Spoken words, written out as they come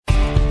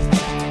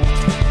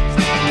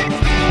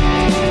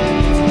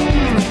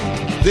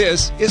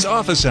This is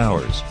Office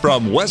Hours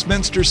from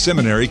Westminster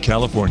Seminary,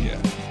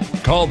 California.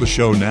 Call the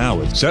show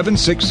now at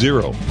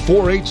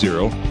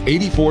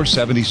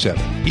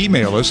 760-480-8477.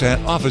 Email us at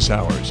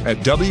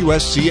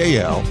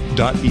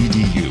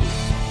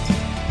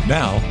officehours@wscal.edu.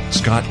 Now,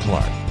 Scott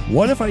Clark.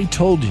 What if I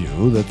told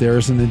you that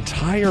there's an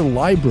entire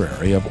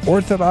library of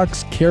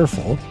orthodox,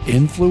 careful,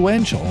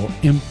 influential,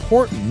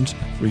 important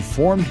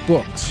Reformed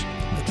books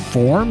that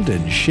formed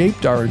and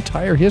shaped our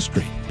entire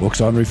history?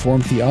 Books on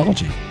Reformed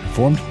theology,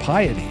 Reformed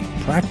piety,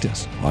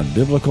 practice, on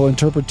biblical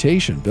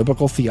interpretation,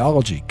 biblical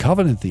theology,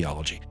 covenant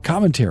theology,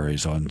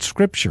 commentaries on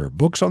Scripture,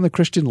 books on the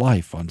Christian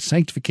life, on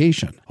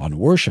sanctification, on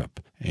worship,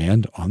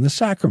 and on the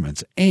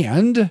sacraments.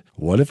 And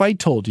what if I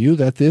told you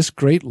that this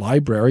great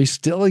library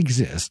still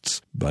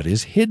exists, but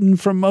is hidden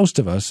from most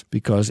of us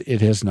because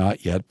it has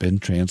not yet been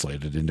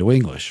translated into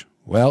English?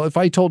 Well, if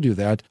I told you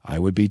that, I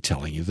would be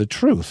telling you the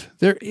truth.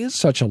 There is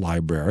such a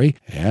library,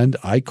 and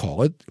I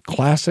call it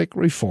Classic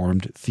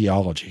Reformed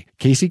Theology.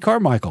 Casey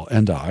Carmichael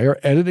and I are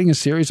editing a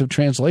series of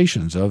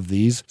translations of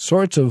these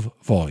sorts of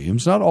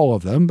volumes, not all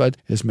of them, but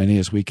as many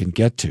as we can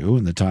get to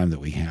in the time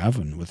that we have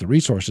and with the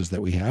resources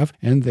that we have,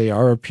 and they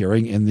are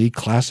appearing in the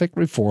Classic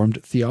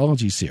Reformed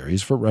Theology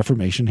series for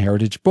Reformation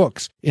Heritage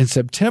Books. In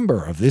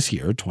September of this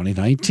year,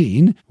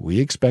 2019, we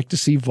expect to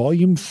see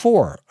Volume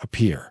 4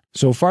 appear.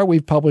 So far,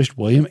 we've published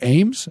William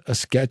Ames, A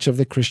Sketch of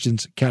the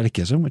Christian's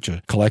Catechism, which is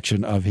a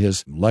collection of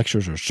his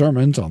lectures or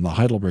sermons on the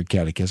Heidelberg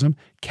Catechism,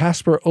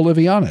 Caspar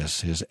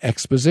Olevianus, his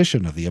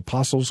exposition of the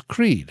Apostles'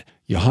 Creed,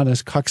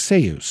 Johannes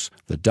Coxeus,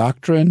 The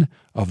Doctrine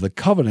of the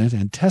Covenant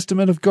and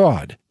Testament of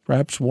God,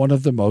 perhaps one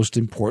of the most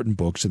important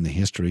books in the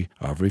history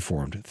of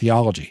Reformed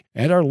theology.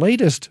 And our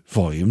latest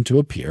volume to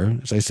appear,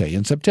 as I say,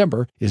 in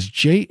September, is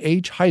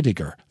J.H.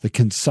 Heidegger, The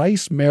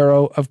Concise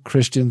Marrow of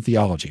Christian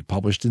Theology,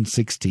 published in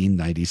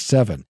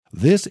 1697.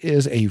 This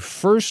is a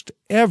first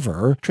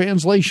ever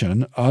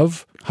translation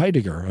of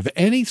Heidegger of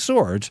any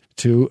sort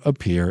to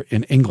appear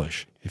in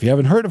English. If you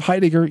haven't heard of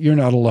Heidegger, you're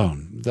not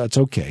alone. That's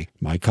okay.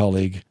 My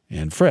colleague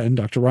and friend,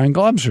 Dr. Ryan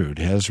Glomsrud,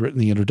 has written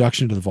the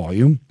introduction to the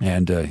volume,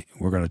 and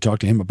we're going to talk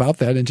to him about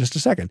that in just a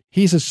second.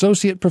 He's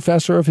Associate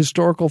Professor of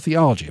Historical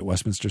Theology at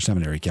Westminster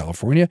Seminary,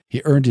 California.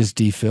 He earned his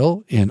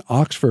DPhil in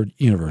Oxford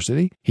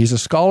University. He's a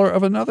scholar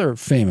of another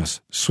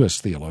famous Swiss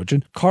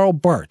theologian, Karl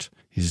Barth.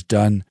 He's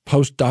done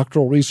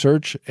postdoctoral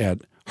research at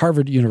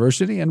Harvard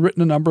University and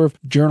written a number of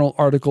journal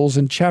articles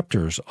and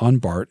chapters on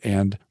Barth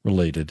and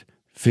related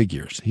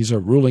figures. He's a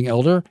ruling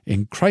elder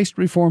in Christ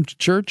Reformed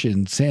Church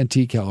in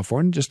Santee,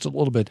 California, just a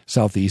little bit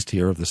southeast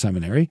here of the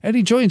seminary. And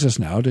he joins us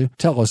now to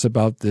tell us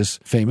about this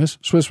famous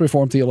Swiss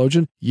Reformed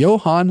theologian,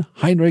 Johann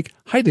Heinrich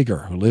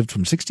Heidegger, who lived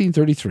from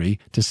 1633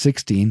 to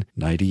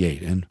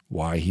 1698, and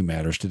why he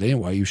matters today and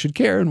why you should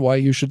care and why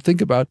you should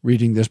think about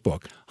reading this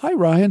book. Hi,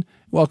 Ryan.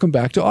 Welcome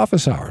back to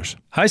Office Hours.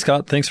 Hi,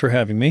 Scott. Thanks for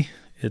having me.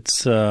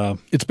 It's been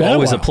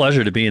always a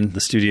pleasure to be in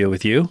the studio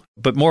with you.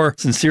 But more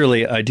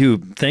sincerely, I do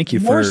thank you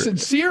for... More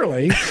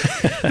sincerely?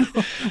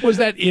 Was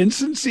that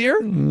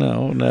insincere?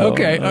 No.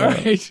 Okay, all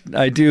right.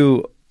 I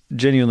do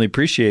genuinely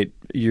appreciate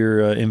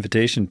your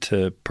invitation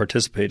to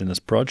participate in this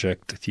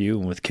project with you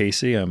and with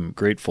Casey. I'm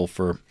grateful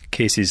for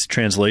Casey's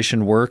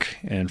translation work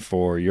and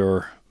for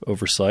your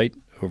oversight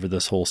over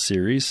this whole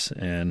series.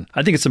 And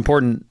I think it's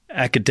important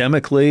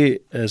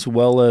academically as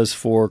well as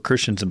for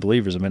Christians and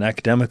believers. I mean,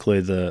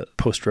 academically, the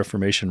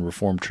post-Reformation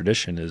Reformed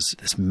tradition is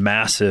this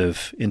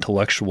massive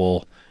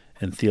intellectual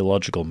and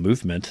theological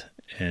movement.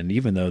 And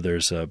even though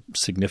there's a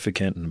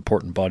significant and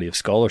important body of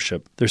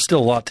scholarship, there's still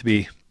a lot to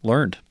be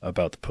learned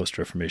about the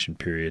post-Reformation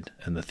period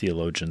and the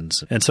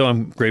theologians. And so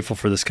I'm grateful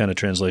for this kind of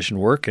translation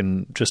work.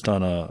 And just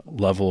on a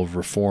level of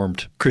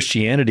Reformed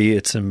Christianity,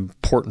 it's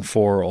important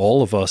for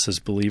all of us as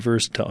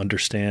believers to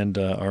understand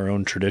our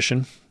own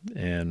tradition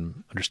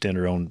and understand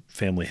our own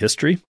family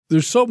history.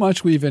 There's so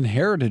much we've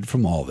inherited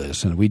from all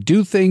this, and we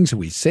do things,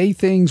 we say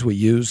things, we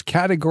use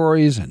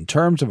categories and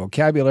terms of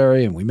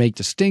vocabulary, and we make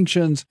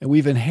distinctions, and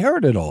we've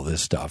inherited all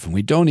this stuff, and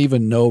we don't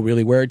even know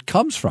really where it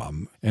comes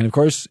from. And of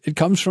course, it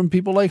comes from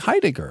people like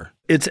Heidegger.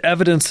 It's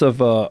evidence of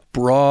a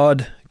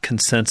broad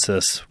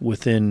consensus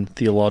within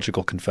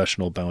theological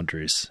confessional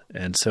boundaries.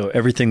 And so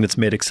everything that's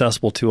made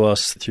accessible to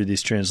us through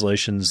these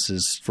translations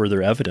is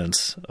further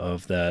evidence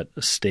of that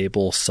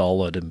stable,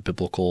 solid, and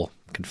biblical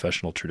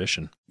confessional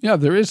tradition. Yeah,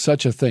 there is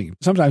such a thing.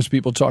 Sometimes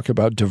people talk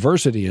about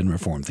diversity in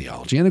Reformed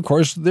theology, and of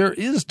course there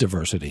is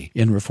diversity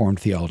in Reformed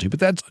theology,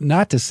 but that's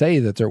not to say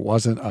that there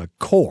wasn't a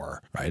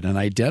core, right? An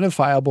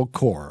identifiable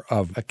core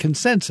of a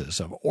consensus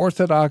of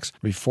Orthodox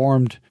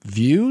Reformed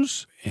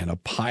views and a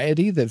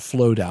piety that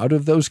flowed out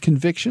of those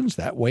convictions,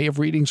 that way of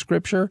reading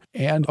Scripture,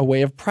 and a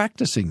way of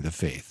practicing the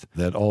faith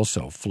that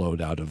also flowed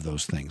out of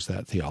those things,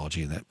 that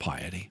theology and that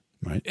piety.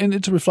 Right. And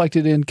it's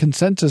reflected in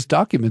consensus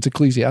documents,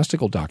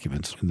 ecclesiastical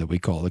documents that we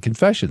call the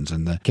confessions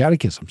and the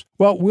catechisms.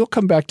 Well, we'll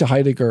come back to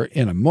Heidegger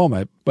in a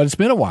moment, but it's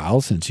been a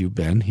while since you've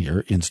been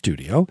here in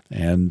studio,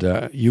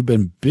 and you've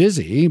been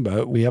busy,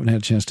 but we haven't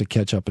had a chance to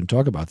catch up and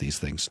talk about these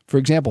things. For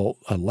example,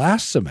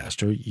 last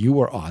semester, you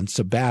were on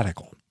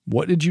sabbatical.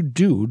 What did you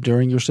do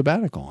during your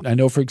sabbatical? I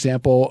know, for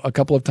example, a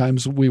couple of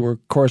times we were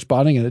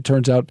corresponding and it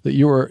turns out that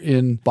you were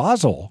in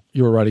Basel.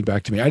 You were writing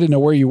back to me. I didn't know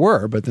where you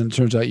were, but then it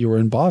turns out you were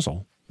in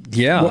Basel.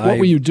 Yeah. What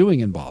were you doing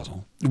in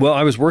Basel? Well,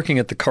 I was working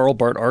at the Karl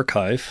Barth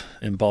Archive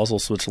in Basel,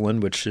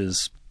 Switzerland, which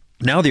is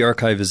now the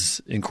archive is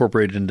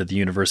incorporated into the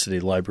university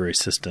library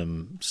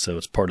system, so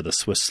it's part of the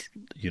Swiss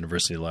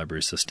university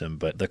library system.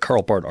 But the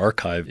Karl Barth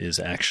Archive is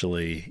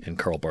actually in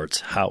Karl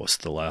Barth's house,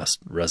 the last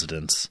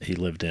residence he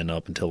lived in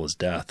up until his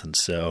death. And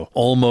so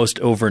almost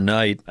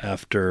overnight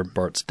after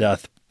Barth's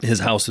death, his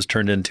house was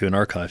turned into an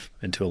archive,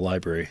 into a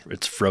library.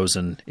 It's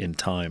frozen in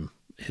time.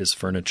 His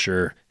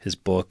furniture, his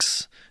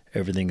books,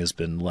 everything has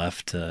been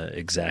left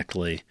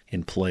exactly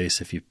in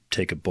place. If you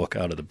take a book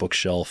out of the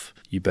bookshelf,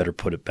 you better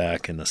put it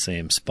back in the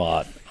same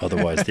spot.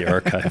 Otherwise, the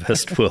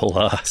archivist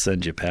will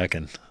send you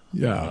packing.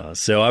 Yeah.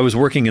 So I was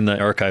working in the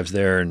archives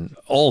there, and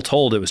all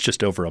told, it was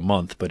just over a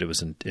month, but it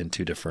was in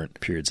two different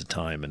periods of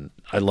time. And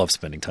I love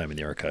spending time in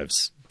the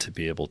archives, to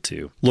be able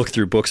to look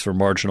through books for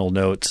marginal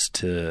notes,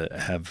 to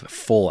have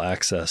full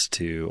access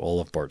to all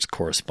of Barth's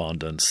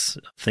correspondence.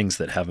 Things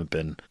that haven't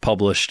been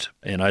published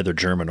in either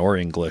German or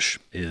English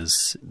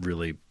is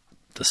really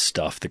the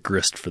stuff, the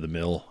grist for the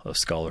mill of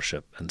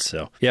scholarship. And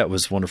so, yeah, it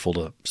was wonderful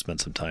to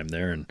spend some time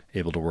there and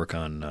able to work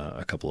on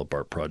a couple of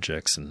Barth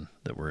projects and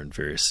that were in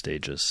various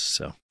stages.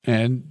 So,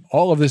 and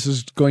all of this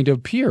is going to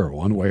appear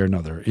one way or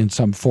another in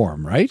some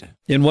form, right?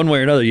 In one way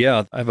or another,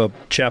 yeah. I have a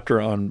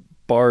chapter on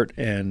Barth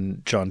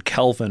and John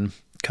Calvin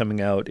coming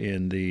out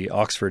in the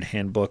Oxford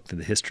Handbook to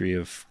the History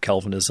of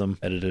Calvinism,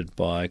 edited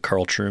by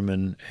Carl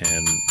Trueman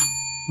and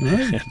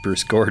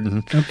Bruce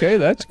Gordon. Okay,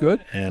 that's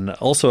good. And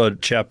also a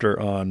chapter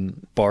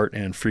on Barth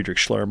and Friedrich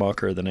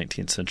Schleiermacher, the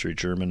 19th century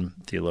German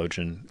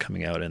theologian,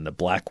 coming out in the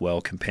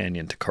Blackwell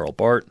Companion to Karl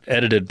Barth,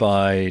 edited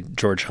by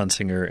George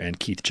Hunsinger and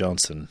Keith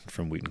Johnson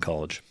from Wheaton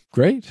College.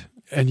 Great.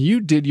 And you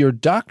did your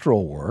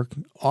doctoral work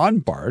on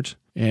Barth,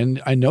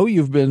 and I know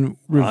you've been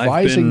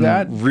revising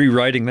that.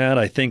 Rewriting that,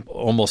 I think,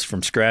 almost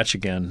from scratch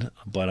again,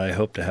 but I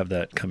hope to have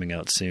that coming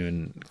out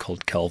soon,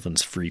 called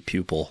Calvin's Free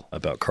Pupil,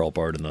 about Karl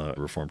Barth and the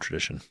Reformed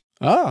tradition.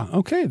 Ah,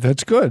 okay,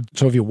 that's good.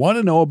 So if you want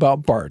to know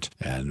about Barth,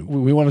 and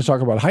we want to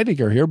talk about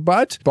Heidegger here,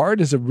 but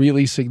Barth is a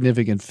really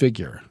significant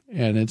figure,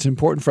 and it's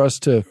important for us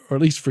to, or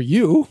at least for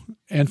you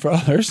and for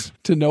others,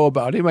 to know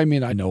about him. I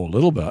mean, I know a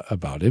little bit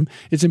about him.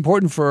 It's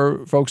important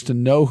for folks to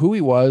know who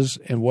he was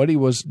and what he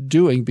was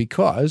doing,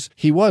 because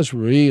he was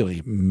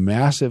really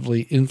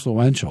massively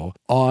influential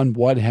on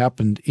what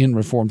happened in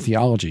Reformed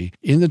theology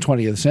in the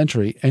 20th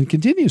century and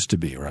continues to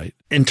be, right?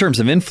 In terms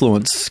of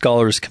influence,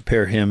 scholars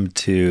compare him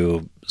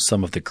to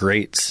some of the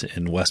greats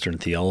in Western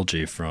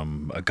theology,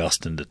 from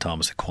Augustine to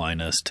Thomas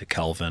Aquinas to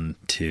Calvin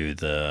to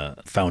the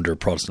founder of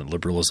Protestant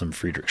liberalism,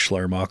 Friedrich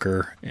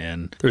Schleiermacher.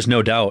 And there's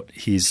no doubt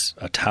he's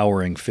a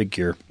towering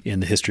figure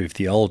in the history of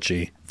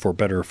theology, for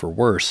better or for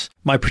worse.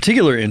 My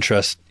particular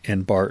interest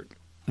in Barth,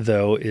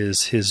 though,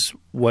 is his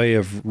way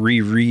of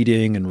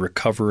rereading and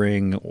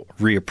recovering,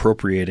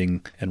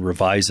 reappropriating and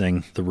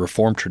revising the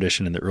Reformed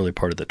tradition in the early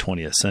part of the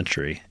 20th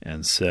century.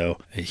 And so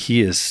he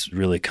has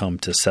really come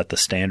to set the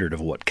standard of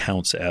what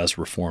counts as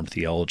Reformed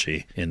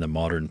theology in the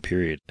modern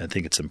period. I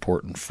think it's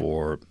important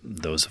for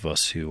those of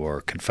us who are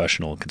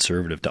confessional and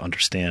conservative to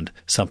understand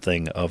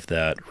something of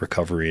that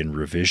recovery and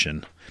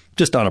revision.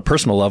 Just on a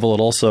personal level, it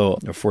also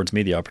affords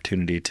me the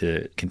opportunity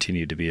to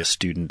continue to be a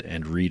student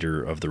and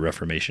reader of the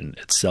Reformation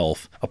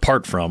itself,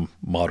 apart from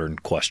modern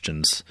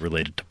questions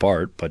related to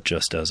Barth, but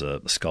just as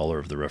a scholar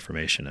of the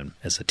Reformation and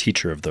as a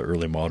teacher of the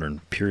early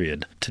modern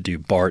period. To do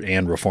Barth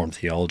and Reformed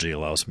theology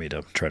allows me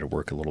to try to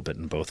work a little bit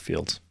in both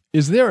fields.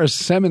 Is there a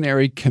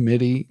seminary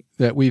committee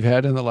that we've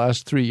had in the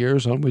last 3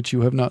 years on which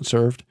you have not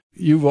served?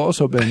 You've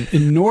also been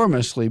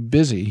enormously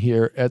busy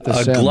here at the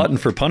SEM. A glutton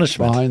for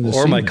punishment.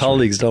 Or my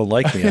colleagues don't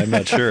like me. I'm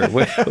not sure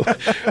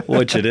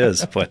which it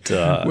is. But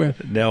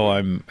now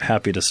I'm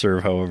happy to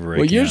serve however I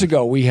can. Well, years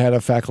ago, we had a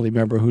faculty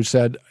member who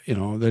said,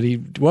 that he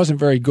wasn't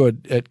very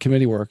good at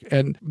committee work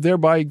and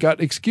thereby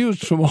got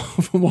excused from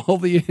all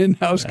the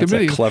in-house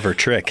committees. That's a clever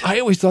trick. I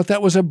always thought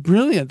that was a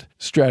brilliant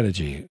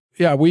strategy.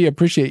 Yeah, we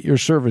appreciate your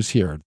service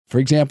here. For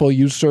example,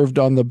 you served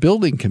on the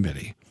building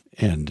committee.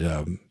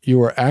 And you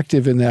were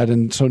active in that.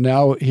 And so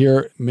now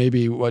here,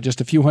 maybe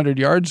just a few hundred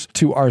yards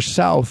to our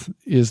south,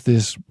 is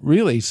this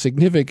really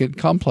significant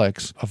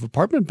complex of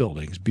apartment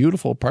buildings,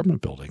 beautiful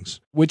apartment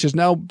buildings, which is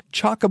now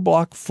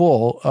chock-a-block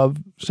full of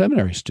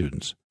seminary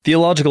students.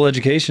 Theological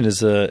education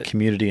is a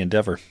community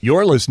endeavor.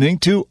 You're listening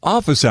to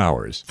Office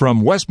Hours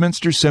from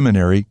Westminster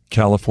Seminary,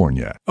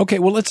 California. Okay,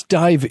 well, let's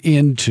dive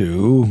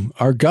into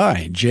our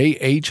guy,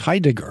 J.H.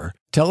 Heidegger.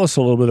 Tell us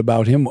a little bit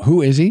about him.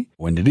 Who is he?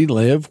 When did he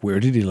live? Where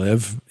did he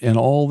live? And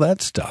all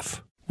that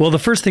stuff. Well, the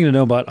first thing to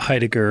know about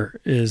Heidegger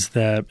is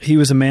that he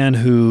was a man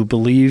who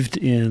believed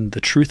in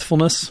the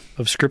truthfulness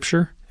of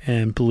Scripture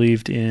and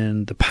believed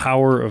in the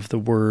power of the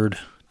Word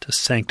to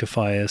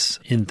sanctify us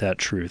in that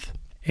truth.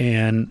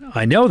 And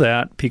I know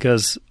that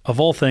because, of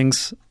all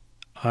things,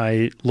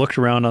 I looked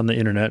around on the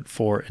internet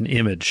for an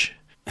image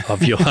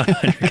of Johann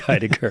Heinrich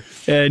Heidegger.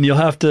 And you'll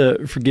have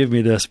to forgive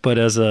me this, but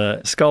as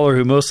a scholar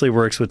who mostly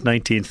works with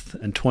 19th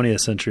and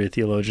 20th century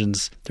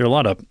theologians, there are a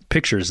lot of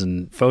pictures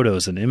and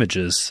photos and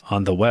images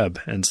on the web.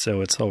 And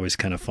so it's always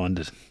kind of fun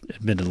to,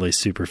 admittedly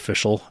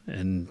superficial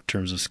in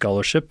terms of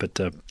scholarship, but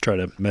to try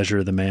to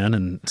measure the man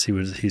and see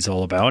what he's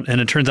all about. And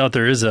it turns out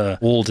there is a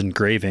old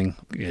engraving.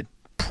 It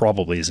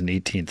probably is an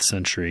 18th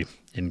century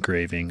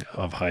engraving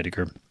of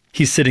Heidegger.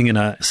 He's sitting in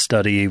a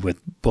study with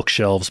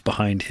bookshelves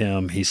behind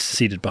him. He's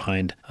seated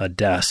behind a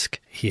desk.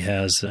 He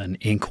has an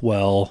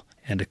inkwell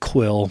and a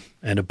quill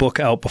and a book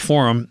out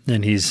before him,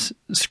 and he's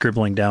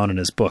scribbling down in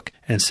his book.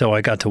 And so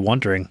I got to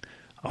wondering,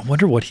 I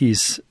wonder what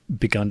he's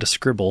begun to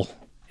scribble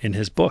in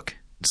his book.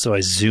 So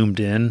I zoomed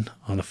in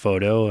on the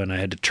photo, and I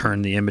had to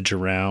turn the image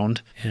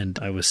around, and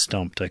I was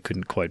stumped. I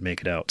couldn't quite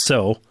make it out.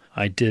 So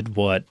I did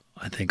what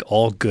I think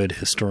all good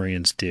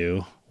historians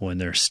do when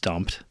they're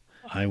stumped.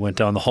 I went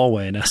down the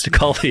hallway and asked a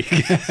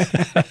colleague.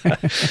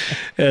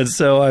 And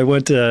so I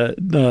went to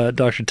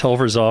Dr.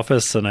 Telfer's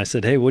office and I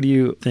said, hey, what do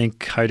you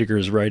think Heidegger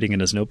is writing in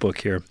his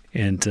notebook here?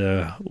 And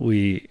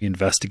we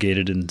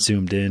investigated and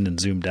zoomed in and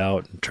zoomed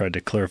out and tried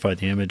to clarify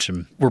the image.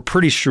 And we're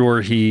pretty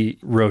sure he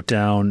wrote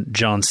down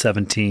John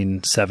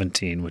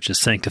 17:17, which is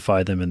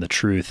sanctify them in the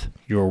truth.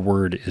 Your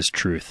word is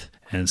truth.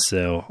 And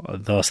so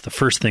thus the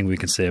first thing we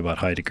can say about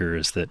Heidegger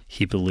is that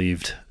he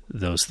believed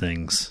those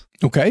things.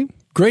 Okay.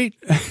 Great.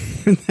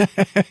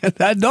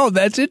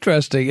 That's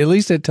interesting. At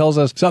least it tells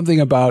us something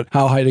about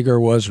how Heidegger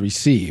was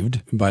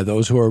received by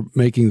those who are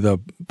making the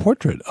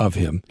portrait of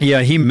him.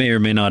 Yeah, he may or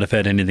may not have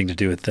had anything to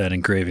do with that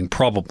engraving.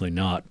 Probably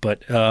not.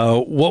 But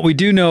what we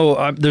do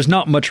know, there's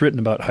not much written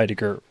about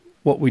Heidegger.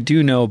 What we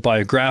do know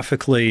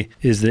biographically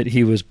is that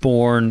he was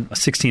born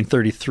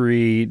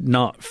 1633,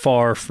 not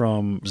far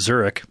from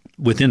Zurich,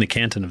 within the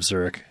canton of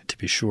Zurich, to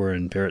be sure,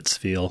 in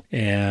Beretzwil.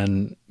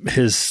 And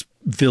his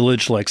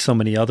village, like so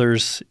many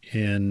others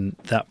in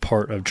that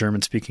part of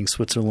German-speaking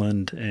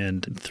Switzerland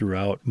and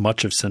throughout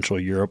much of Central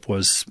Europe,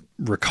 was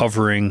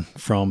recovering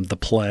from the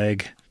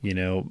plague. You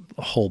know,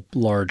 whole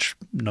large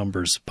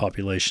numbers of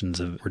populations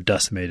were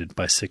decimated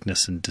by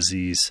sickness and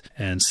disease.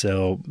 And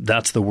so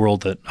that's the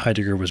world that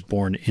Heidegger was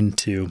born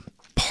into.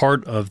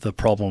 Part of the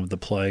problem of the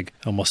plague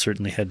almost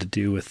certainly had to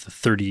do with the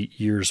 30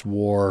 Years'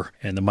 War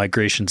and the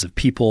migrations of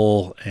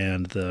people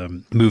and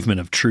the movement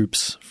of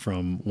troops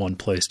from one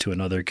place to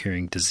another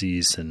carrying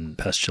disease and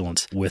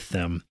pestilence with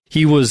them.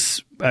 He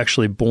was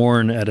actually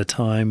born at a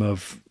time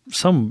of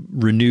some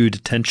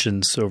renewed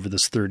tensions over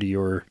this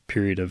 30-year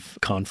period of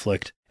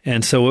conflict.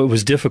 And so it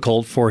was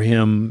difficult for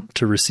him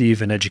to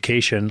receive an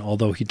education,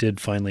 although he did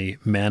finally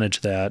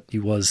manage that. He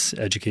was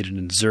educated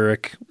in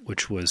Zurich,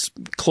 which was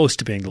close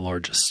to being the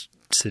largest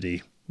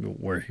city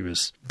where he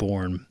was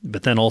born,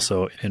 but then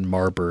also in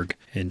Marburg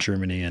in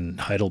Germany and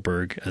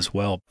Heidelberg as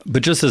well.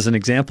 But just as an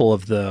example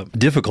of the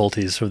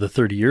difficulties of the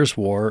 30 Years'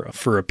 War,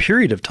 for a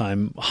period of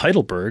time,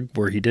 Heidelberg,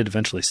 where he did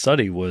eventually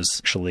study,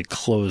 was actually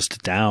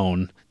closed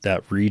down.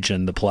 That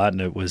region, the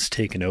Palatinate, was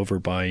taken over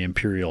by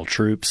imperial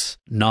troops,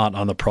 not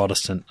on the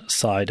Protestant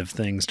side of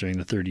things during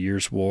the 30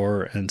 Years'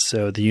 War. And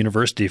so the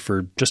university,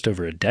 for just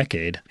over a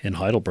decade in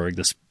Heidelberg,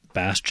 this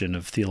bastion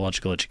of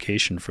theological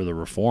education for the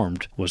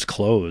Reformed, was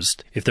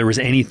closed. If there was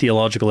any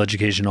theological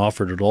education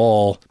offered at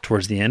all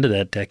towards the end of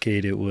that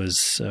decade, it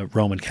was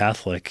Roman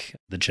Catholic.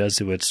 The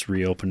Jesuits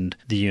reopened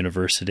the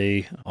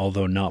university,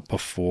 although not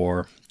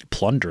before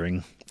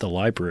plundering the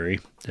library,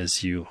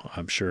 as you,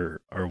 I'm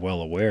sure, are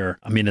well aware.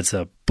 I mean, it's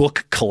a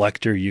book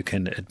collector. You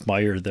can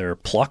admire their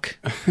pluck.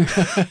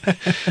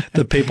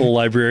 The papal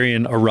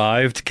librarian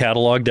arrived,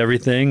 cataloged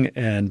everything,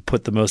 and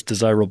put the most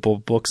desirable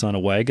books on a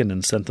wagon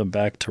and sent them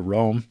back to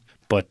Rome.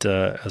 But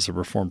as a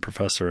Reformed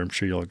professor, I'm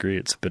sure you'll agree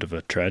it's a bit of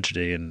a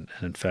tragedy. And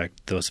in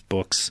fact, those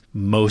books,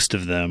 most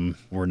of them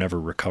were never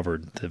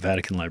recovered. The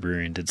Vatican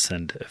librarian did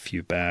send a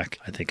few back,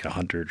 I think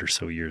 100 or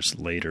so years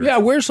later. Yeah,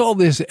 where's all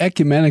this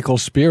ecumenical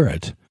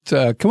spirit?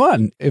 Come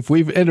on, if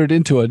we've entered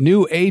into a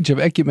new age of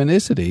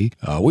ecumenicity,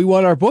 we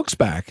want our books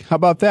back. How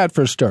about that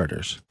for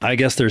starters? I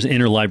guess there's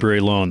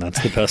interlibrary loan.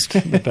 That's the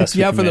best.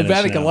 Yeah, for the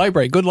Vatican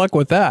Library. Good luck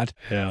with that.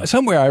 Yeah.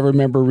 Somewhere I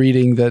remember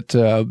reading that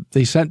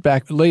they sent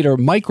back later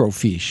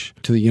microfiche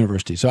to the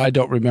university. So I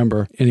don't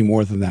remember any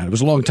more than that. It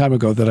was a long time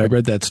ago that I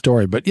read that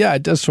story. But yeah,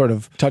 it does sort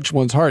of touch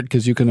one's heart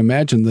because you can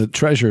imagine the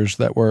treasures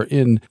that were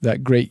in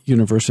that great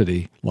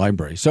university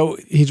library. So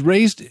he's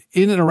raised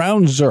in and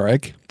around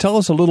Zurich. Tell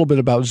us a little bit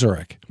about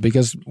Zurich,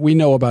 because we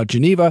know about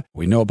Geneva.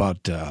 We know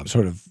about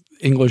sort of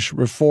English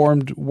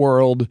Reformed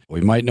world.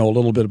 We might know a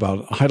little bit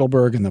about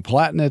Heidelberg and the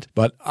Palatinate,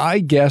 but I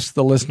guess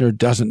the listener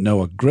doesn't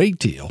know a great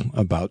deal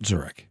about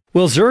Zurich.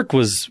 Well, Zurich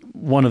was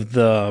one of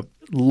the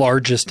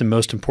largest and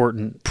most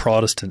important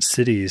Protestant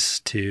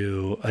cities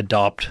to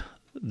adopt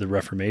the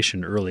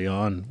Reformation early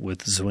on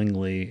with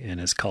Zwingli and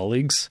his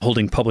colleagues,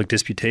 holding public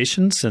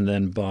disputations, and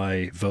then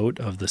by vote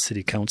of the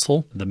city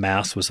council, the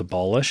Mass was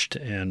abolished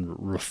and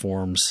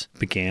reforms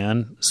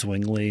began.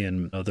 Zwingli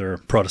and other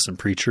Protestant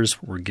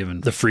preachers were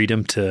given the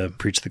freedom to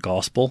preach the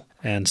gospel.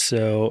 And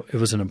so it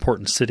was an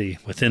important city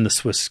within the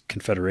Swiss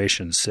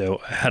Confederation. So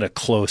it had a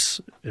close,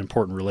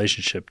 important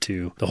relationship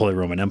to the Holy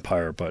Roman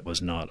Empire, but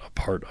was not a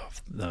part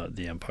of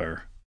the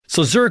empire.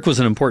 So Zurich was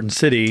an important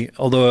city,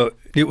 although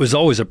it was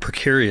always a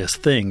precarious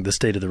thing, the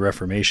state of the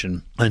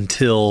Reformation,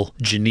 until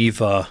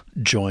Geneva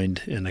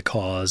joined in the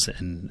cause,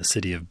 and the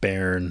city of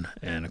Bern,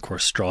 and of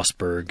course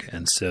Strasbourg.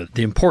 And so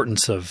the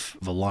importance of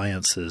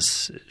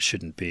alliances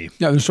shouldn't be.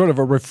 Yeah, there's sort of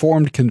a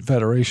reformed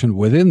confederation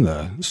within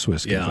the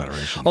Swiss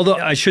Confederation. Although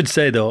I should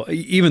say, though,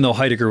 even though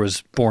Heidegger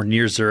was born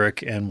near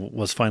Zurich and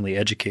was finally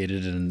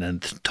educated and then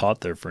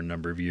taught there for a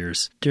number of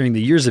years, during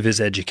the years of his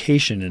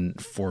education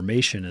and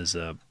formation as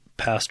a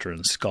pastor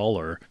and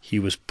scholar, he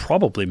was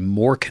probably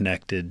more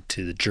connected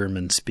to the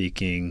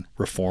German-speaking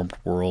Reformed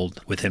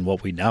world within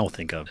what we now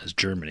think of as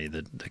Germany,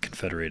 the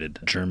confederated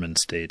German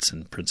states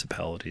and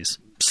principalities.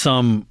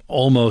 Some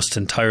almost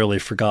entirely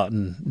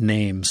forgotten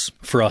names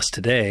for us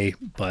today,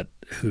 but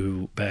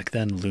who back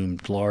then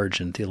loomed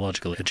large in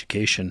theological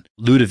education.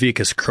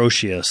 Ludovicus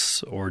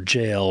Crotius or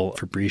J.L.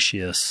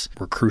 Fabricius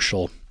were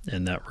crucial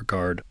in that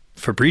regard.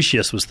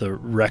 Fabricius was the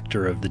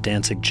rector of the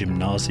Danzig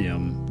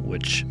Gymnasium,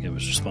 which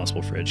was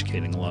responsible for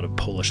educating a lot of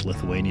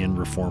Polish-Lithuanian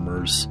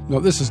reformers.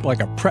 No, this is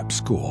like a prep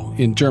school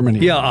in Germany.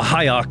 Yeah, a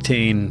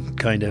high-octane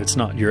kind of. It's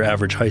not your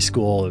average high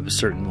school. It was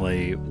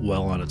certainly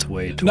well on its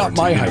way towards not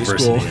my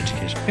university high school.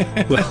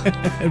 Education. Well,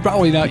 and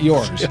probably not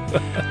yours.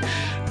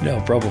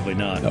 No, probably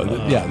not.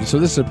 No, so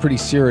this is a pretty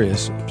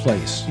serious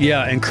place.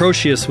 Yeah, and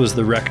Crotius was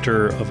the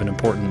rector of an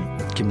important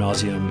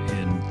gymnasium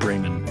in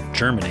Bremen,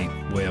 Germany,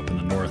 way up in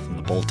the north in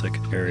the Baltic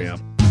area.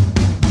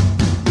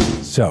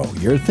 So,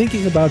 you're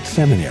thinking about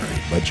seminary,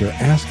 but you're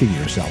asking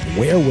yourself,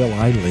 where will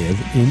I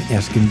live in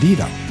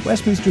Escondido?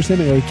 Westminster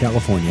Seminary,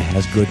 California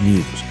has good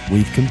news.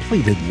 We've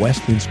completed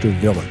Westminster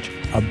Village,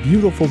 a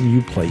beautiful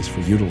new place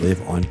for you to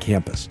live on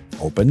campus.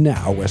 Open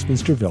now,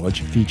 Westminster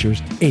Village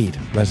features 8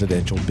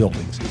 residential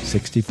buildings,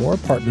 64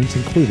 apartments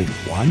including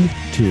 1,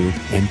 2,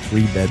 and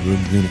 3 bedroom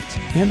units,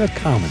 and a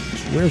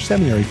commons where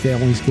seminary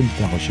families can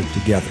fellowship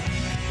together.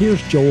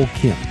 Here's Joel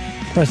Kim,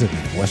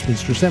 president of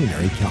Westminster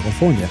Seminary,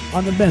 California,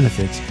 on the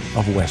benefits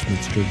of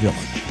Westminster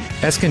Village.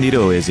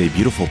 Escondido is a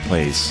beautiful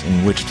place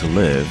in which to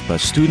live, but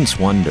students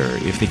wonder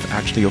if they can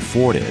actually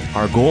afford it.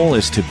 Our goal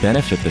is to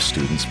benefit the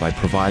students by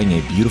providing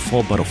a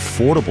beautiful but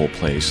affordable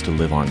place to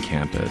live on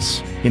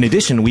campus. In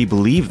addition, we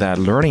believe that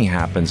learning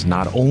happens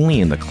not only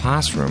in the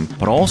classroom,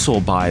 but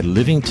also by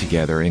living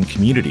together in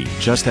community.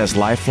 Just as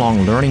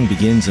lifelong learning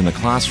begins in the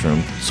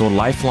classroom, so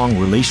lifelong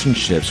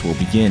relationships will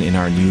begin in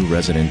our new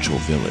residential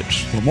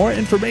village. For more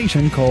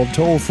information, call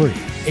toll-free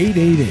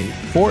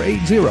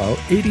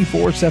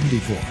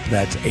 888-480-8474.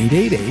 That's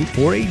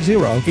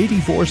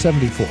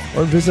 888-480-8474.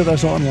 Or visit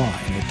us online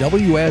at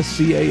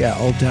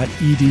wscal.edu.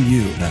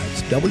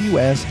 That's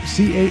wscal.edu.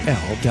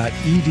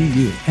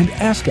 And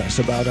ask us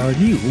about our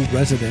new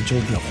residential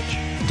village.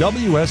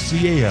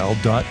 wscal.edu.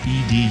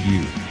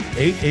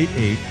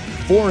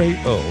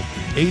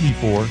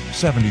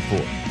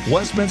 888-480-8474.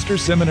 Westminster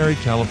Seminary,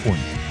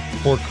 California.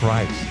 For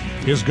Christ,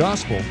 His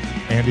gospel,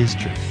 and His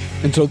church.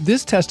 And so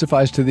this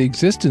testifies to the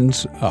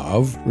existence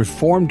of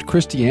Reformed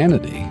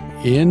Christianity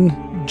in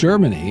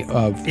Germany.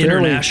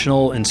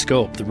 International in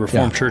scope. The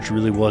Reformed Church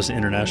really was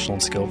international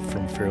in scope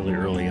from fairly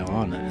early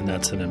on, and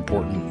that's an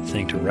important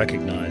thing to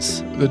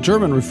recognize. The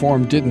German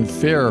Reform didn't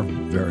fare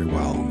very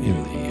well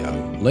in the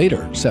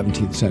later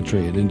 17th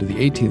century and into the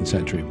 18th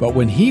century, but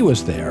when he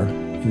was there,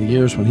 in the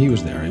years when he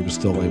was there, he was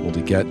still able to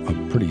get a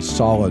pretty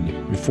solid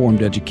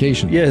Reformed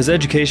education. Yeah, his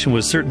education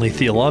was certainly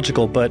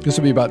theological, but this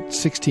would be about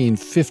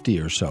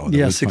 1650 or so.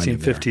 Yeah,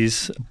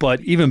 1650s.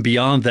 But even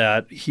beyond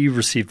that, he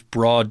received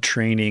broad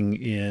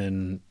training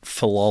in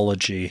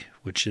philology,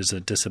 which is a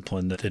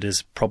discipline that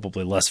is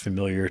probably less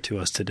familiar to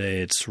us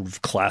today. It's sort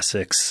of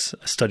classics,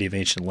 a study of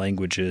ancient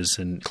languages,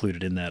 and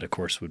included in that, of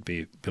course, would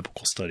be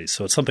biblical studies.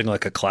 So it's something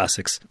like a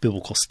classics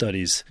biblical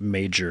studies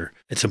major.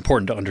 It's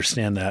important to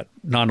understand that,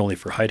 not only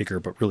for Heidegger,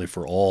 but really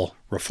for all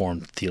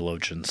Reformed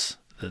theologians,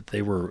 that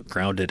they were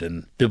grounded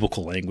in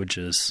biblical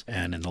languages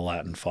and in the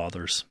Latin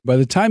fathers. By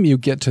the time you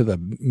get to the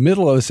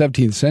middle of the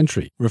 17th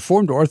century,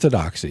 Reformed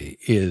orthodoxy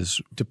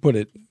is, to put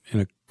it in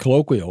a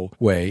colloquial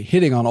way,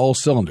 hitting on all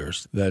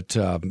cylinders, that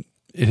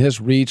it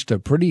has reached a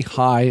pretty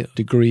high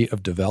degree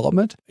of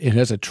development. It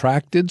has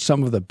attracted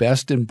some of the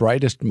best and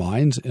brightest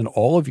minds in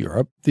all of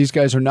Europe. These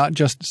guys are not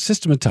just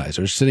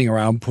systematizers sitting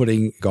around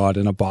putting God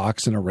in a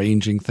box and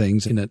arranging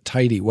things in a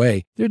tidy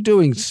way. They're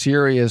doing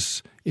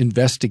serious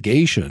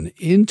investigation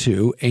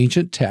into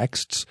ancient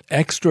texts,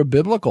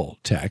 extra-biblical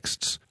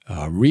texts,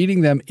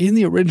 reading them in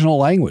the original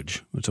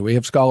language. So we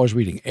have scholars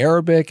reading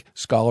Arabic,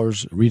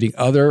 scholars reading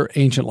other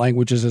ancient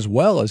languages as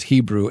well as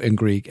Hebrew and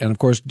Greek, and of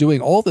course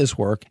doing all this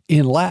work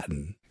in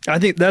Latin. I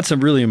think that's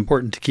really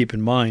important to keep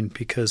in mind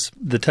because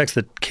the text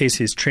that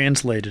Casey's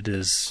translated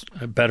is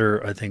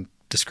better, I think,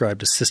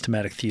 described as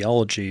systematic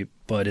theology,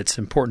 but it's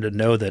important to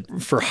know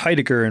that for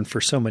Heidegger and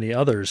for so many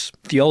others,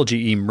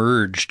 theology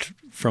emerged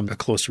from a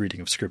close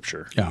reading of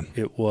Scripture. Yeah.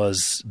 It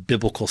was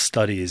biblical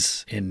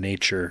studies in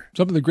nature.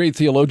 Some of the great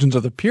theologians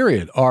of the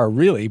period are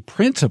really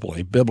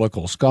principally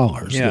biblical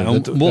scholars. Yeah,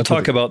 we'll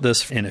talk about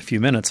this in a few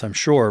minutes, I'm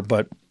sure,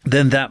 but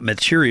then that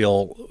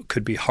material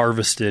could be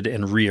harvested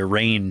and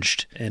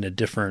rearranged in a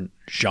different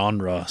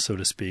genre, so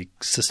to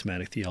speak,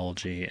 systematic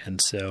theology.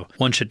 And so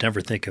one should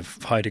never think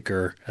of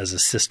Heidegger as a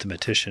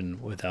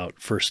systematician without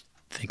first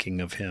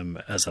thinking of him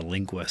as a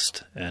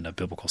linguist and a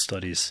biblical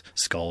studies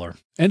scholar.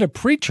 And a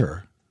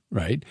preacher,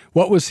 right?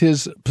 What was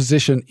his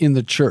position in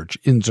the church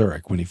in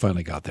Zurich when he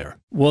finally got there?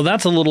 Well,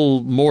 that's a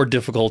little more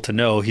difficult to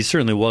know. He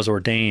certainly was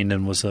ordained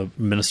and was a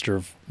minister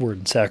of Word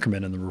and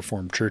Sacrament in the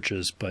Reformed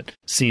churches, but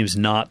seems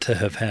not to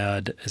have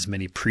had as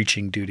many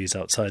preaching duties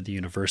outside the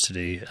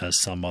university as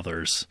some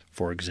others,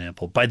 for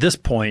example. By this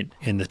point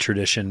in the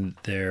tradition,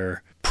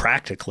 there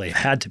practically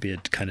had to be a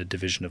kind of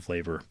division of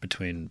labor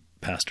between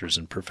pastors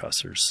and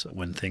professors.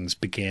 When things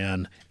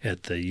began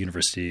at the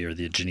university or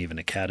the Genevan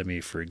Academy,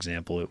 for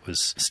example, it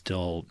was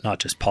still not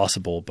just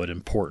possible, but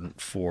important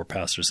for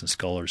pastors and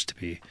scholars to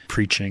be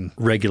preaching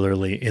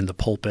regularly in the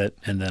pulpit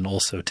and then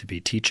also to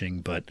be teaching.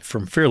 But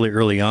from fairly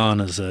early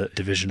on as a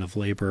division of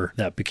labor,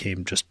 that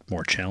became just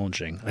more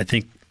challenging. I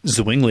think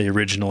Zwingli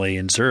originally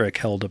in Zurich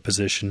held a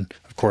position,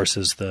 of course,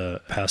 as the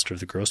pastor of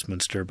the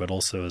Grossmünster, but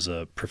also as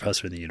a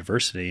professor in the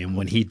university. And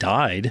when he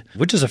died,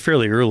 which is a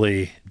fairly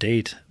early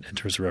date in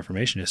terms of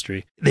Reformation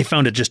history, they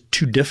found it just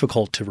too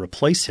difficult to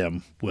replace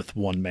him with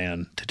one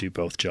man to do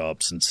both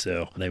jobs. And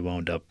so they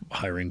wound up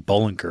hiring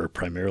Bullinger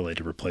primarily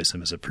to replace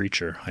him as a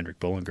preacher, Heinrich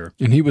Bullinger.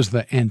 And he was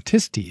the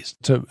antistes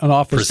to an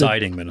office.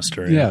 Presiding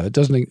minister. Yeah, it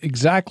doesn't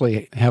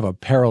exactly have a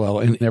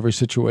parallel in every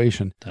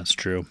situation. That's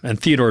true. And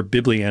Theodor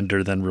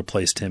Bibliander then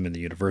replaced him in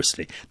the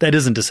university. That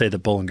isn't to say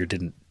that Bullinger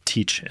didn't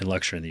teach and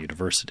lecture in the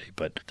university,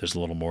 but there's a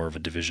little more of a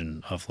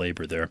division of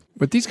labor there.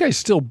 But these guys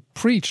still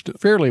preached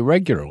fairly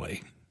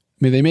regularly. I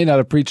mean, they may not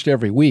have preached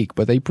every week,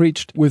 but they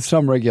preached with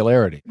some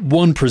regularity.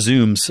 One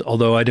presumes,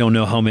 although I don't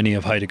know how many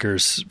of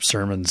Heidegger's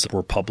sermons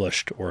were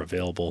published or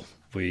available.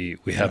 We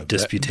have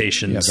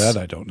disputations. That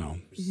I don't know.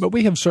 But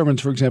we have sermons,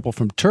 for example,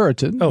 from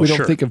Turretin. Oh, we don't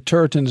sure. think of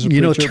Turretin as a preacher.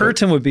 You know,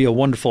 Turretin would be a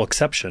wonderful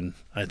exception,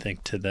 I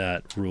think, to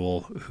that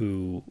rule,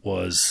 who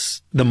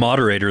was the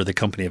moderator of the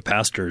Company of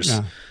Pastors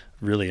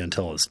really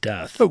until his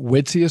death. But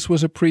Witzius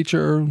was a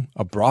preacher.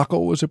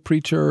 Abrakel was a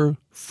preacher.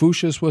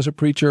 Fuchsius was a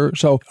preacher.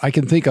 So I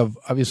can think of,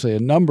 obviously, a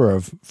number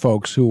of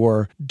folks who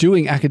were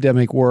doing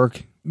academic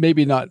work,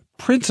 maybe not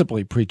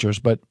principally preachers,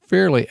 but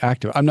fairly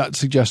active. I'm not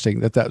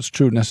suggesting that that's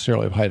true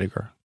necessarily of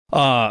Heidegger.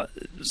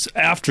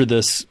 After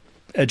this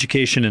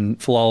education in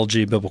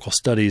philology, biblical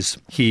studies,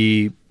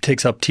 he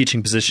takes up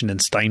teaching position in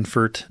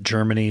Steinfurt,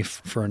 Germany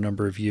for a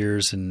number of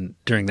years, and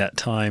during that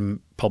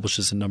time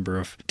publishes a number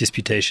of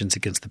disputations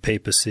against the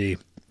papacy,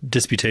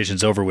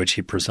 disputations over which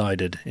he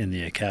presided in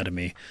the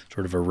academy,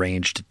 sort of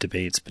arranged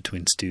debates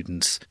between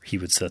students. He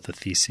would set the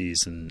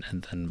theses and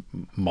then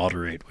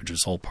moderate, which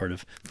was all part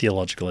of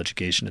theological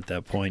education at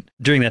that point.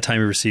 During that time,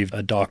 he received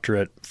a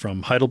doctorate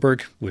from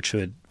Heidelberg, which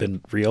had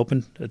been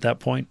reopened at that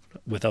point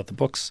without the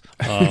books.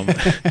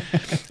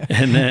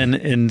 And then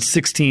in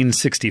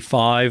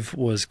 1665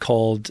 was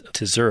called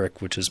to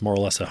Zurich, which is more or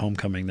less a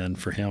homecoming then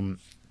for him,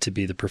 to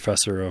be the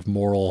professor of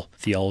moral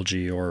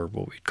theology, or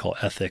what we'd call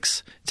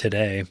ethics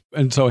today.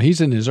 And so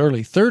he's in his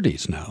early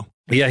 30s now.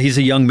 Yeah, he's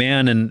a young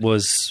man and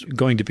was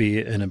going to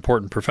be an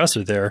important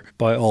professor there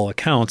by all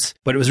accounts.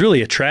 But it was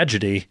really a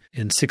tragedy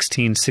in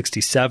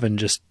 1667,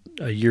 just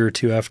a year or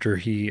two after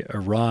he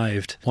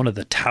arrived. One of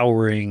the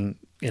towering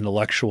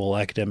intellectual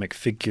academic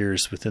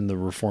figures within the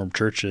Reformed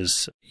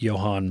churches,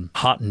 Johann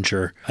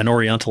Hottinger, an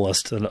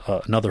Orientalist,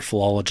 another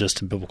philologist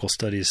and biblical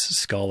studies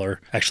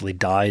scholar, actually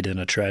died in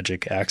a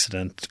tragic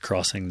accident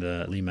crossing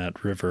the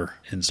Limmat River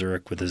in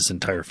Zurich with his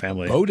entire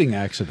family. Boating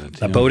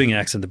accident. A boating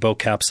accident. The boat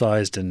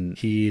capsized, and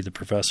he, the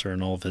professor,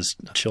 and all of his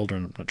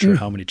children, I'm not sure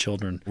how many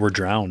children, were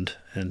drowned.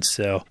 And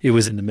so it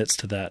was in the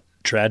midst of that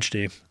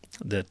tragedy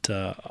that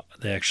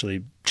they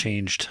actually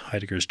changed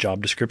Heidegger's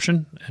job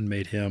description and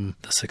made him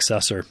the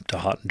successor to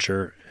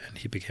Hottinger, and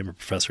he became a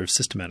professor of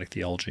systematic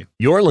theology.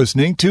 You're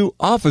listening to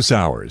Office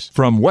Hours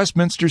from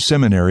Westminster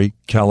Seminary,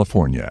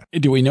 California.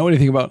 Do we know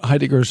anything about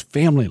Heidegger's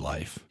family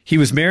life? He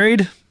was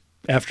married.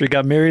 After he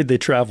got married, they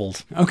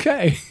traveled.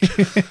 Okay.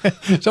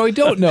 So we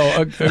don't know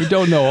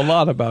a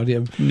lot about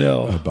him.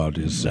 No. About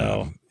his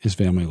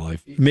family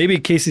life. Maybe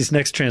Casey's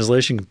next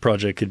translation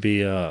project could be,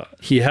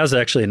 he has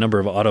actually a number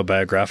of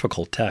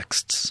autobiographical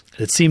texts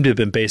that seem to have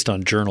been based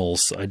on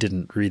journals. I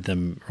didn't read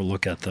them or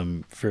look at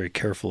them very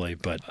carefully,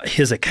 but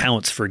his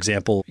accounts, for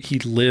example, he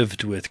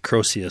lived with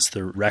Crossius,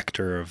 the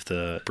rector of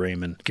the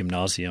Bremen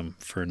Gymnasium,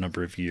 for a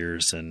number of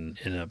years. And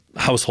in a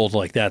household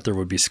like that, there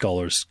would be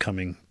scholars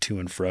coming to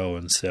and fro.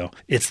 And so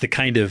it's the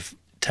kind of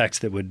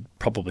text that would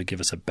probably give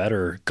us a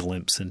better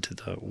glimpse into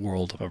the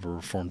world of a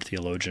Reformed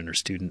theologian or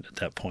student at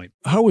that point.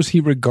 How was he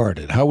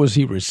regarded? How was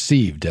he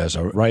received as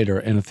a writer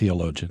and a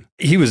theologian?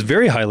 He was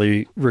very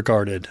highly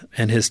regarded,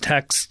 and his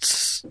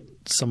texts,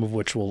 some of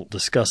which we'll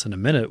discuss in a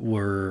minute,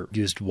 were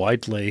used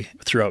widely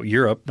throughout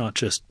Europe, not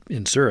just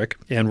in Zurich,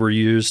 and were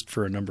used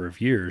for a number of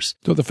years.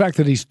 So the fact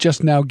that he's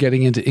just now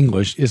getting into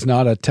English is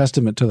not a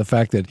testament to the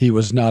fact that he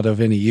was not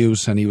of any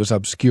use and he was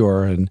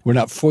obscure, and we're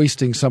not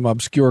foisting some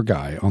obscure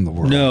guy on the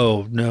world.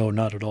 No,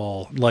 not at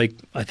all. Like,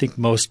 I think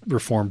most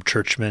Reformed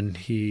churchmen,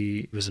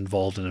 he was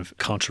involved in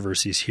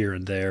controversies here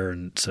and there,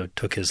 and so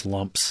took his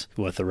lumps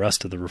with the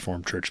rest of the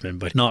Reformed churchmen,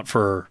 but not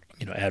for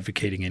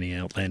advocating any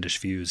outlandish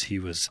views. He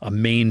was a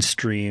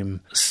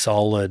mainstream,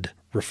 solid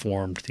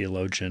Reformed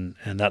theologian,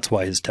 and that's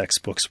why his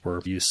textbooks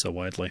were used so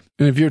widely.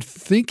 And if you're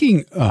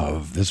thinking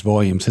of this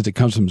volume, since it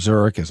comes from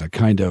Zurich, as a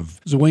kind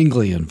of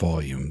Zwinglian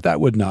volume, that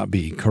would not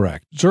be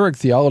correct. Zurich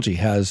theology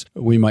has,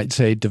 we might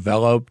say,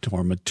 developed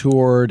or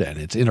matured, and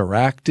it's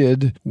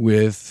interacted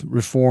with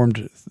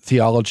Reformed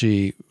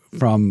theology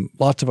from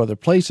lots of other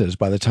places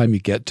by the time you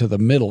get to the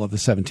middle of the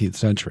 17th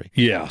century.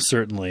 Yeah,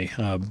 certainly.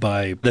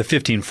 By the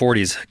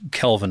 1540s,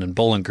 Calvin and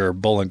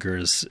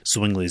Bullinger's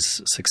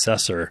Zwingli's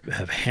successor,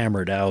 have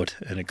hammered out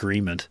an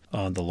agreement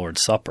on the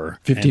Lord's Supper.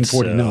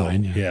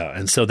 1549.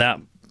 And so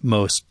that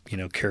most,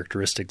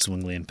 characteristic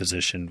Zwinglian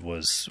position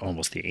was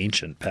almost the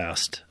ancient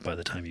past by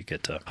the time you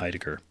get to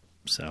Heidegger.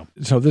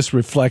 So this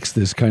reflects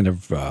this kind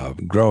of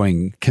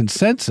growing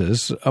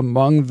consensus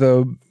among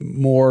the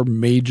more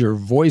major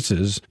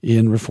voices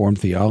in Reformed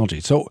theology.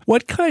 So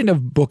what kind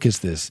of book is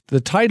this? The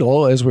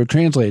title, as we're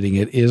translating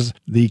it, is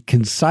The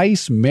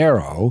Concise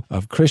Marrow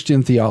of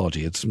Christian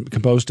Theology. It's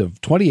composed of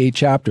 28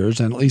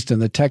 chapters, and at least in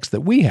the text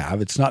that we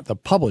have, it's not the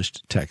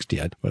published text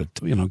yet, but,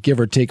 give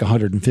or take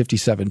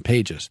 157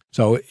 pages.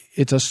 So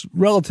it's a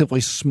relatively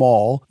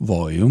small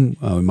volume.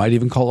 We might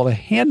even call it a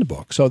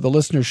handbook. So the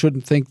listener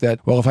shouldn't think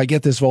that, well, if I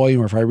get this volume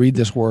or if I read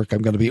this work,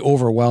 I'm going to be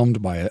overwhelmed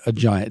by a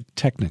giant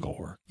technical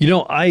work.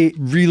 I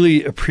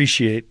really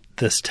appreciate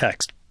this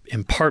text,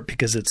 in part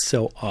because it's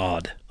so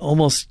odd.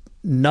 Almost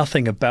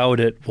nothing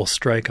about it will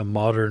strike a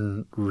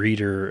modern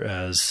reader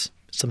as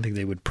something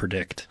they would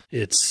predict.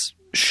 It's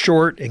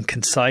short and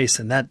concise,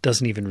 and that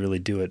doesn't even really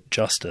do it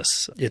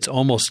justice. It's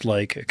almost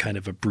like a kind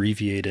of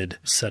abbreviated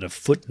set of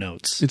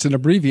footnotes. It's an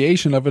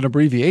abbreviation of an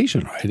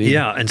abbreviation, right?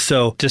 Yeah, and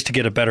so just to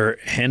get a better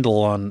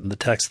handle on the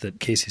text that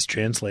Casey's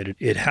translated,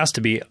 it has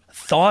to be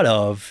thought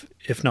of,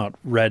 if not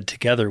read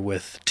together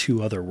with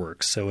two other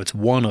works. So it's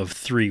one of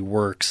three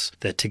works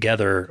that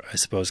together, I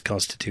suppose,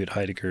 constitute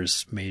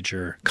Heidegger's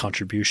major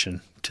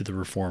contribution to the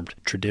Reformed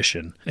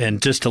tradition. And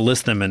just to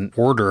list them in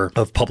order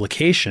of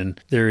publication,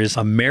 there is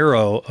A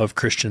Marrow of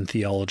Christian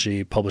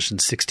Theology, published in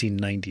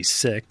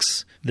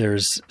 1696.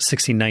 There's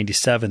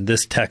 1697,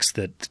 this text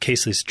that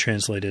Casey's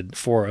translated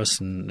for us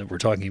and that we're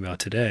talking about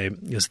today,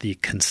 is The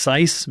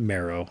Concise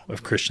Marrow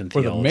of Christian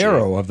Theology. Or the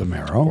Marrow of the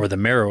Marrow. Or the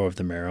Marrow of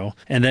the Marrow.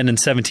 And then in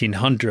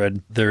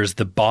 1700, there's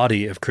The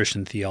Body of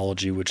Christian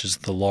Theology, which is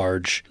the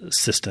large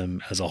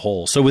system as a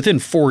whole. So within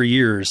 4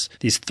 years,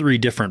 these three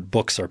different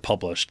books are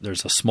published.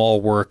 There's a small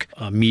work,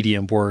 a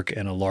medium work,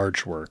 and a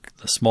large work.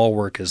 The small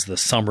work is the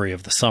summary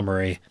of the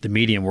summary. The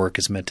medium work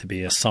is meant to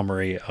be a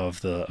summary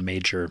of the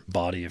major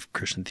body of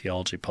Christian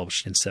theology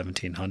published in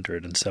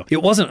 1700. And so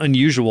it wasn't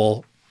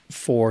unusual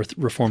for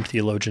Reformed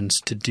theologians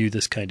to do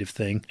this kind of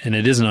thing, and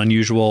it isn't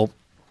unusual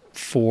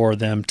for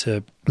them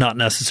to not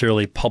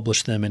necessarily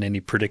publish them in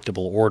any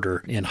predictable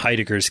order. In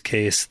Heidegger's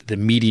case, the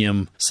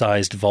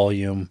medium-sized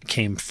volume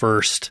came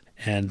first,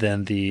 and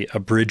then the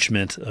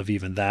abridgment of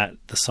even that,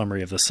 the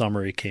summary of the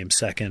summary, came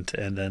second,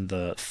 and then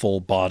the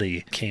full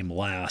body came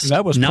last.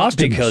 That was not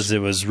posthumous. Because it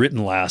was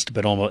written last,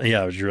 but almost,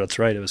 yeah, that's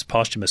right, it was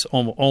posthumous.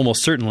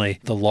 Almost certainly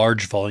the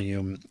large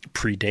volume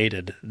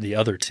predated the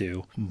other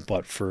two,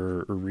 but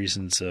for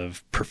reasons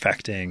of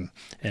perfecting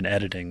and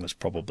editing was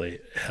probably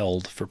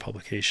held for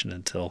publication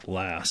until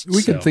last.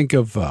 We can think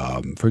of,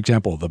 for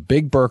example, the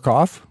Big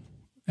Berkhoff,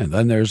 and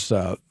then there's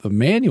the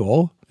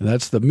manual, and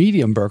that's the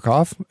medium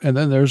Berkhoff, and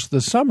then there's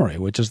the summary,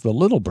 which is the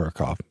little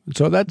Berkhoff.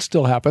 So that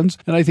still happens.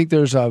 And I think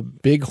there's a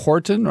Big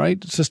Horton,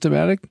 right,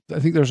 systematic. I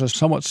think there's a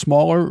somewhat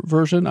smaller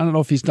version. I don't know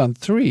if he's done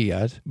 3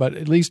 yet, but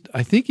at least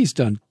I think he's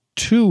done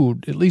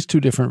at least two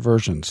different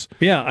versions.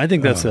 Yeah, I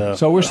think that's a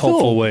so we're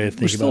helpful way of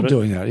thinking about it. We're still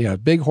doing that, yeah.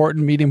 Big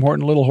Horton, medium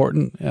Horton, little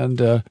Horton, and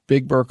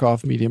Big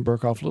Berkhoff, medium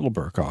Berkhoff, little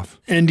Berkhoff.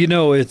 And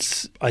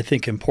it's, I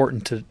think,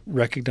 important to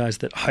recognize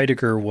that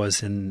Heidegger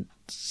was in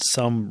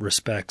some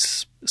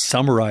respects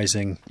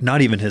summarizing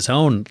not even his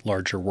own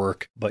larger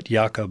work, but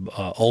Jakob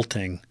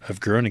Alting of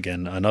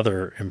Groningen,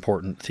 another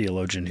important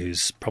theologian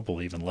who's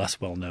probably even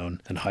less well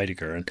known than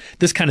Heidegger. And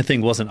this kind of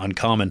thing wasn't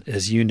uncommon.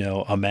 As you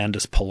know,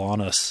 Amandus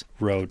Paulinus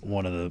wrote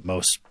one of the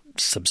most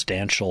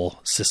substantial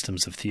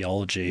systems of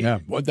theology. Yeah,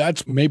 well,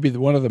 that's maybe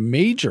one of the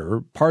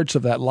major parts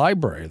of that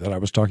library that I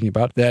was talking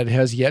about that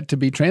has yet to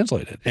be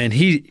translated. And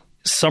he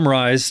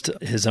summarized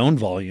his own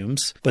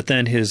volumes, but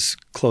then his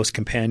close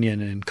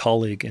companion and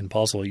colleague in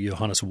Basel,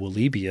 Johannes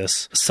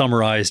Welibius,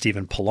 summarized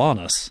even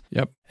Paulinus.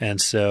 Yep. And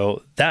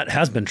so that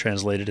has been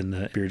translated in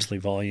the Beardsley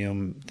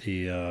volume,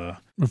 the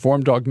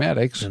Reformed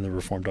Dogmatics. And the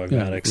Reformed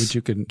Dogmatics. Yeah, which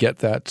you can get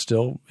that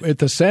still. At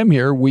the SEM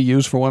here, we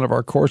use for one of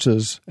our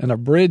courses an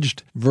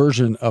abridged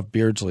version of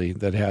Beardsley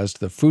that has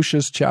the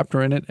Fuchsius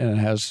chapter in it and it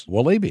has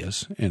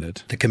Welibius in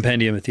it. The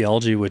Compendium of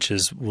Theology, which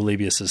is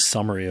Welibius'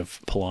 summary of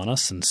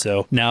Paulinus. And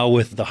so now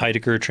with the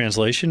Heidegger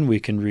translation, we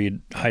can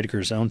read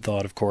Heidegger's own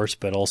thought, of course,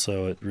 but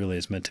also it really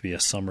is meant to be a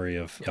summary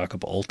of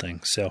Jakob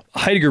Alting. So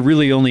Heidegger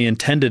really only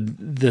intended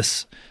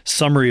this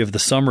summary of the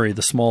summary,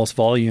 the smallest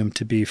volume,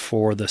 to be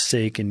for the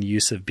sake and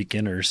use of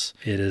beginners.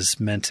 It is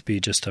meant to be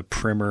just a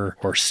primer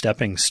or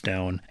stepping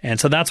stone. And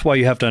so that's why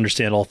you have to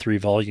understand all 3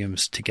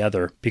 volumes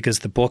together, because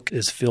the book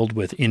is filled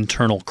with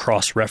internal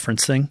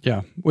cross-referencing.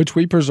 Yeah, which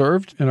we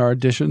preserved in our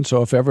edition.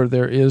 So if ever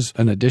there is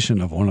an edition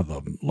of one of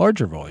the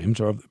larger volumes,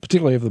 or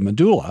particularly of the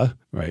Medulla,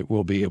 right,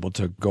 we'll be able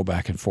to go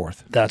back and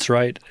forth. That's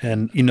right.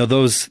 And,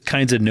 those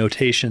kinds of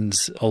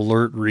notations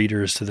alert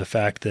readers to the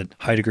fact that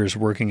Heidegger is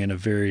working in a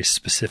very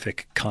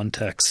specific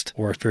context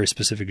or a very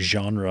specific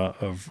genre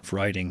of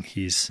writing.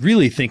 He's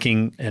really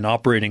thinking and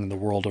operating in the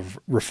world of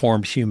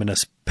Reformed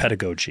humanist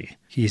pedagogy.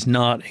 He's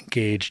not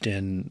engaged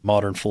in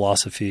modern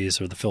philosophies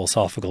or the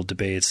philosophical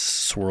debates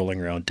swirling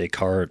around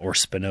Descartes or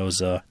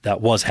Spinoza.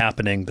 That was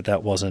happening, but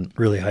that wasn't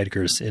really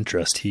Heidegger's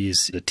interest.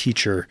 He's a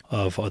teacher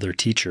of other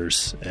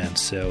teachers, and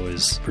so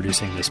is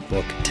producing this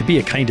book to be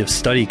a kind of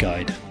study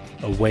guide,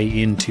 a way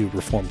into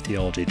Reformed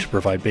theology, to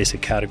provide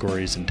basic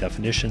categories and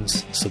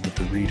definitions so that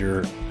the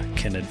reader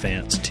can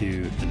advance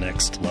to the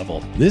next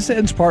level. This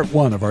ends part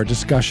 1 of our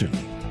discussion.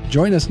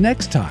 Join us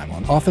next time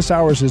on Office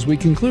Hours as we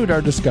conclude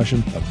our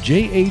discussion of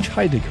J.H.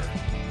 Heidegger,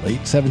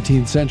 late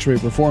 17th century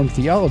Reformed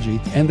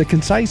theology, and the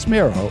concise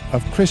marrow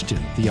of Christian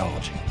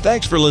theology.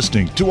 Thanks for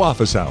listening to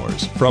Office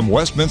Hours from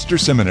Westminster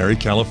Seminary,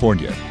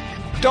 California.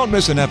 Don't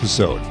miss an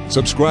episode.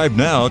 Subscribe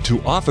now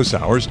to Office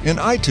Hours in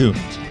iTunes.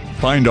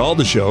 Find all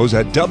the shows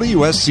at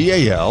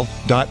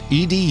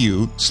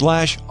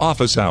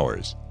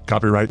wscal.edu/officehours.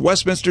 Copyright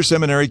Westminster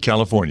Seminary,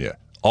 California.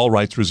 All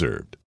rights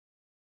reserved.